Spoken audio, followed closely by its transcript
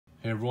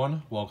Hey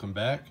everyone, welcome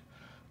back.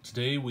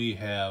 Today we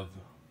have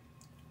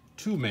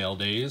 2 mail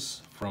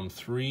days from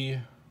 3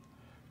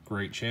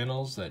 great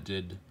channels that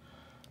did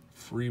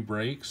free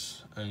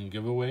breaks and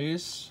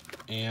giveaways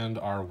and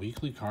our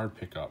weekly card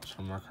pickups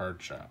from our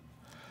card shop.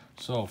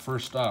 So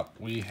first up,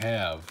 we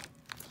have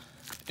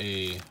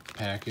a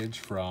package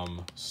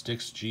from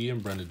SticksG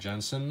and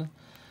Jensen.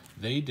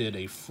 They did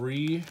a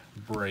free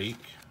break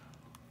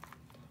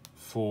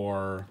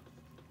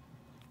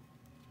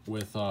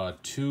with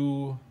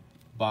 2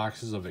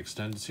 boxes of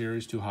extended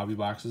series, 2 hobby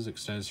boxes,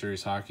 extended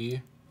series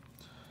hockey.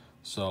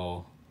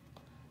 So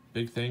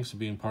big thanks to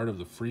being part of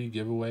the free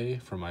giveaway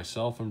from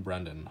myself and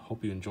Brendan.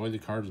 Hope you enjoy the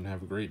cards and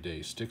have a great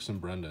day. Sticks and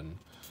Brendan.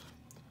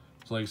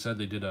 So like I said,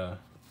 they did a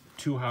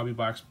 2 hobby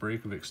box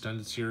break of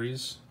extended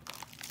series.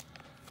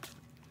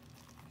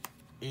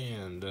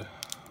 And go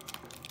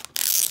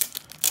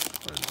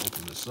ahead and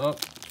open this up.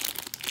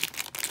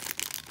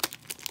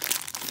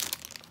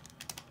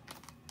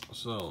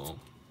 So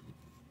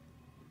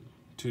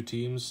 2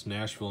 teams,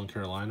 Nashville and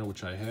Carolina,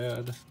 which I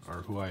had,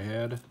 or who I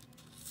had.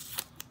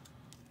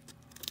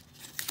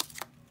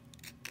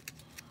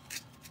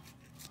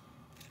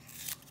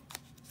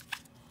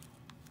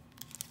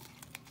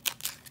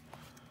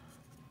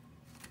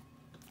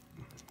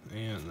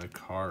 And the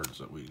cards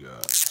that we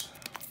got.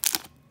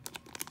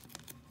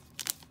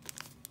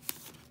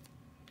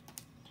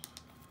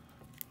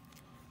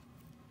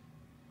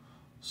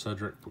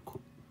 Cedric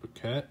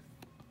Paquette,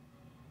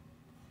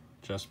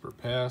 Jesper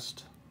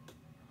Past,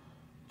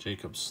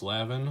 Jacob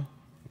Slavin,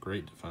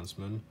 great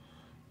defenseman,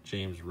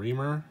 James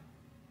Reamer,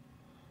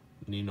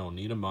 Nino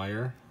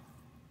Niedermeyer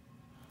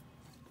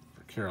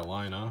for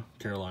Carolina.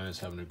 Carolina's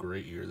having a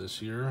great year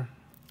this year.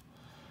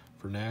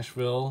 For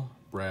Nashville,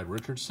 Brad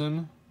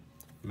Richardson,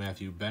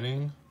 Matthew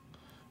Benning,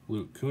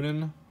 Luke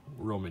Kunin,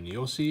 Roman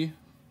Josi,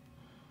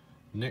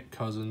 Nick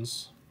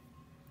Cousins,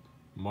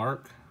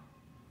 Mark,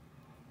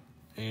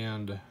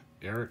 and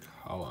Eric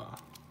Halla.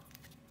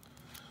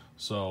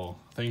 So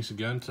thanks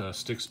again to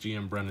SticksG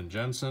and Brendan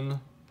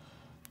Jensen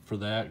for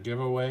that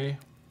giveaway.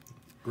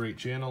 Great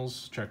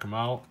channels, check them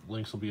out.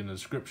 Links will be in the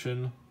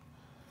description.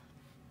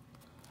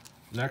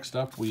 Next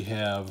up, we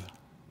have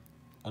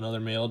another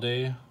mail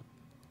day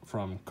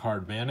from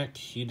CardManic.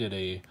 He did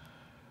a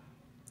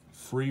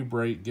free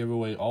break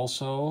giveaway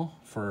also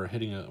for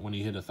hitting when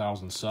he hit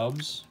 1,000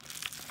 subs.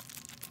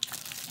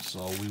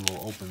 So we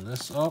will open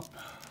this up.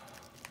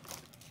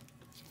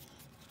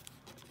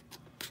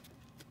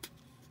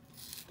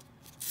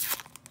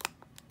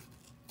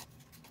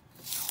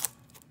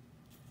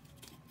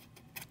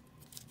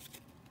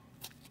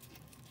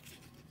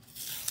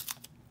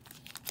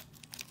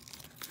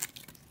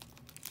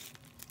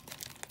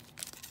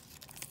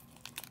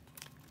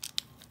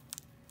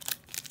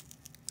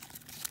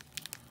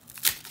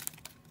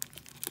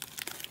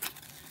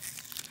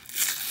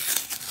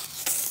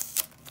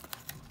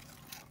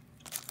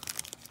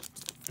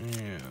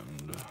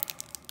 And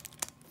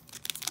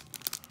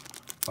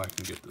if I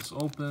can get this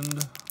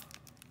opened.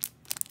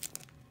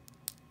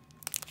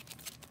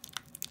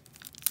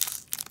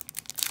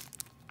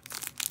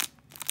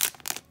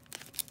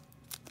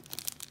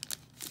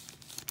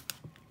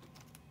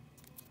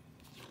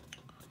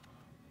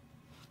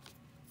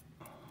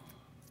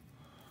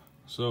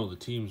 So the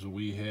teams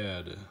we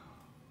had: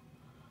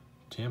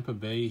 Tampa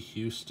Bay,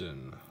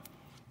 Houston,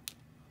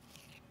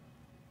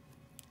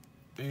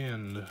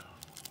 and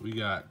we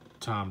got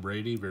Tom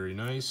Brady, very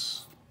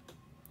nice.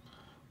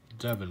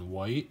 Devin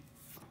White,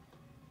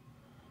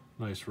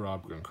 nice.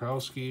 Rob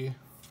Gronkowski,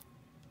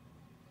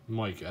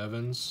 Mike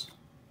Evans,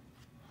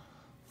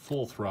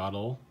 Full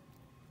Throttle,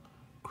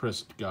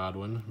 Chris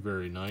Godwin,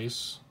 very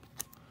nice.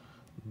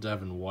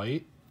 Devin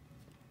White,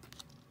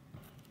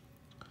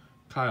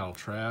 Kyle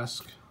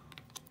Trask,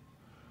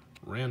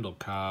 Randall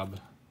Cobb,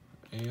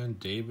 and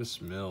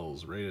Davis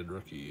Mills, rated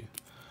rookie.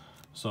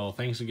 So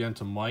thanks again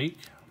to Mike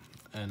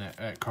and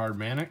at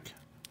CardManic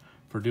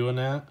for doing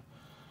that.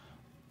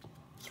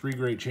 3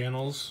 great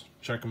channels.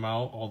 Check them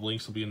out. All the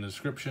links will be in the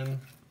description.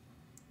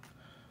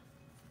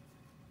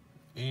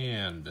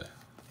 And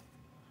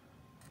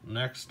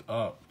next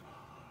up,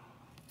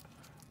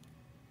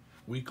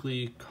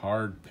 weekly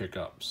card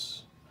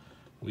pickups.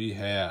 We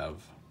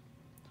have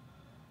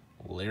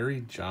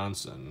Larry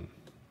Johnson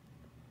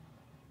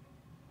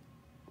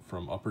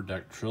from Upper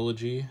Deck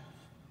Trilogy,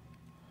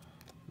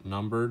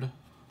 numbered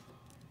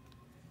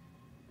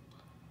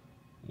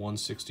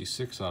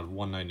 166 out of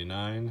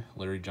 199.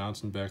 Larry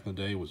Johnson back in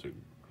the day was a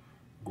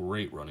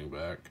great running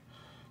back.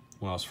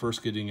 When I was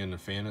first getting into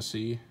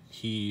fantasy,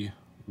 he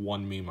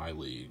won me my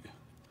league.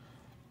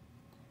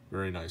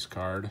 Very nice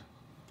card.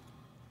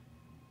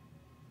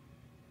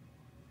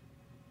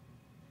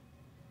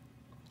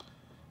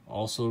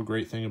 Also, a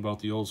great thing about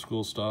the old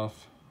school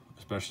stuff,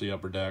 especially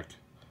Upper Deck,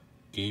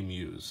 game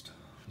used.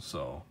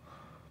 So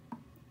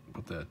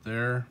put that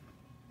there.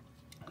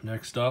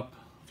 Next up,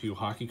 a few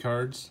hockey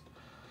cards.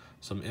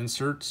 Some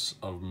inserts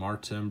of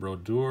Martin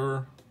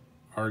Brodeur,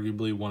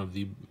 arguably one of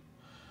the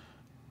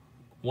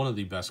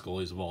best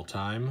goalies of all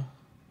time.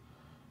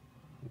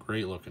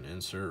 Great looking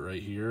insert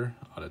right here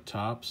out of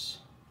Topps.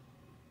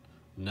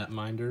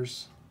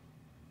 Netminders.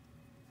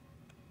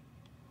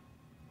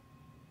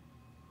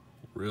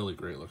 Really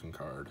great looking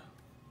card.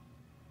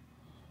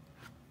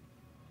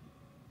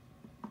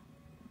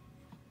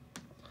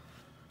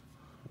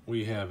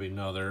 We have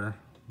another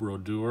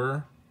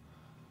Brodeur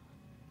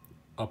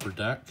Upper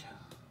Deck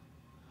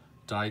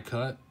die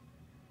cut.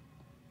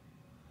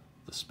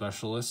 The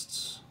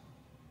Specialists.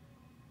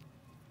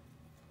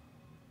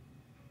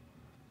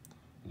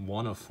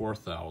 1 of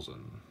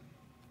 4,000.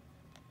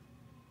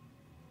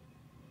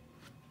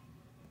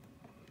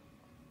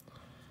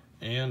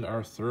 And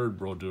our third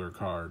Brodeur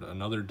card,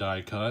 another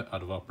die cut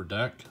out of Upper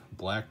Deck,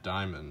 Black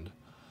Diamond.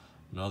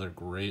 Another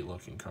great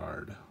looking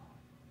card.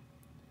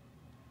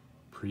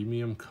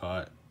 Premium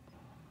cut.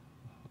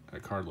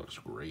 That card looks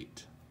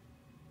great.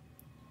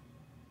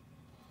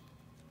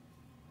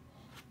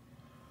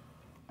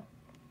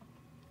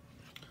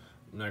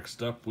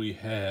 Next up we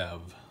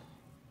have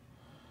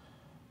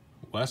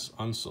Wes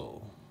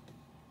Unseld.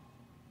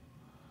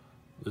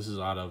 This is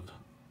out of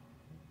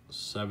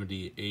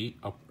 78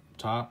 up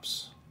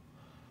Topps.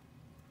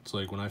 It's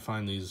like when I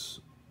find these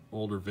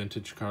older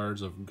vintage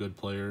cards of good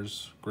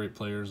players, great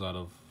players out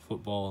of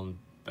football and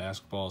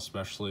basketball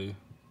especially,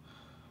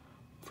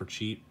 for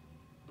cheap,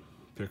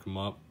 pick them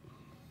up.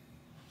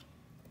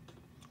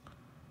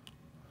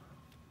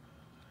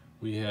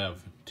 We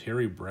have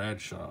Terry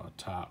Bradshaw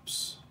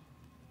Topps.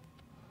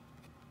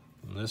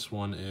 And this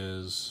one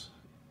is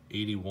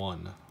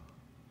 81.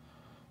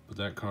 But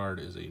that card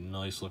is a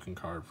nice looking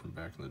card from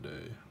back in the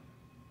day.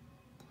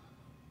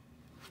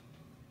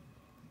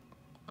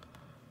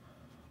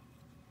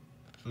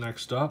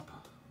 Next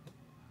up,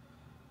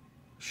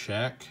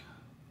 Shaq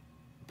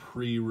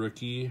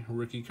pre-rookie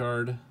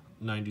card,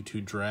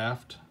 92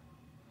 draft.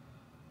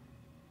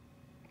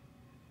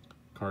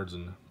 Card's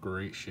in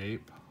great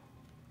shape.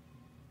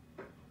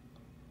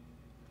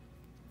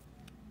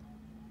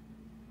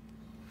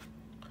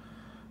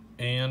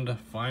 And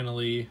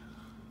finally,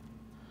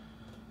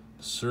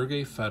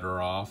 Sergey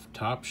Fedorov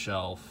top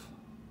shelf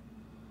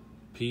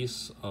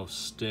piece of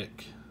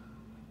stick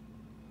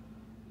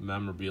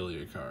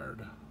memorabilia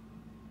card.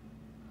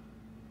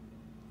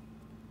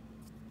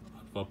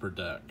 Upper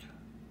Deck.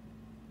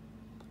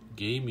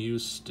 Game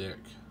used stick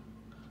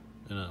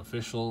in an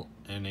official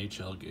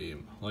NHL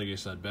game. Like I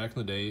said, back in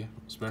the day,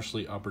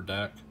 especially Upper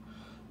Deck,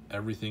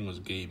 everything was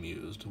game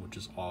used, which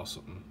is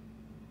awesome.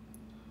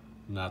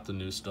 Not the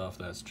new stuff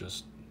that's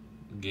just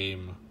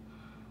game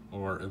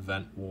or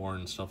event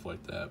worn, stuff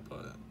like that,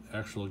 but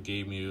actual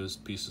game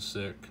used piece of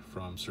stick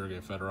from Sergey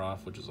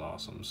Fedorov, which is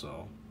awesome.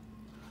 So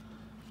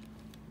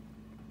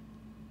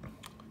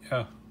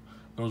yeah,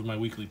 those are my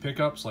weekly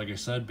pickups. Like I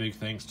said, big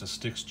thanks to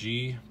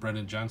SticksG,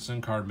 Jensen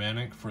and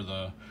CardManic for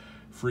the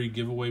free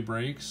giveaway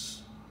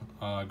breaks.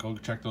 Go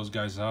check those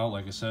guys out.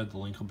 Like I said,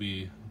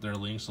 their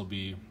links will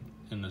be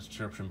in the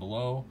description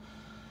below.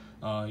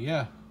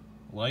 Yeah,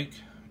 like,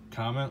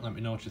 comment, let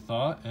me know what you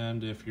thought,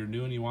 and if you're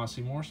new and you want to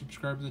see more,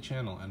 subscribe to the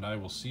channel, and I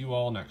will see you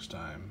all next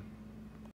time.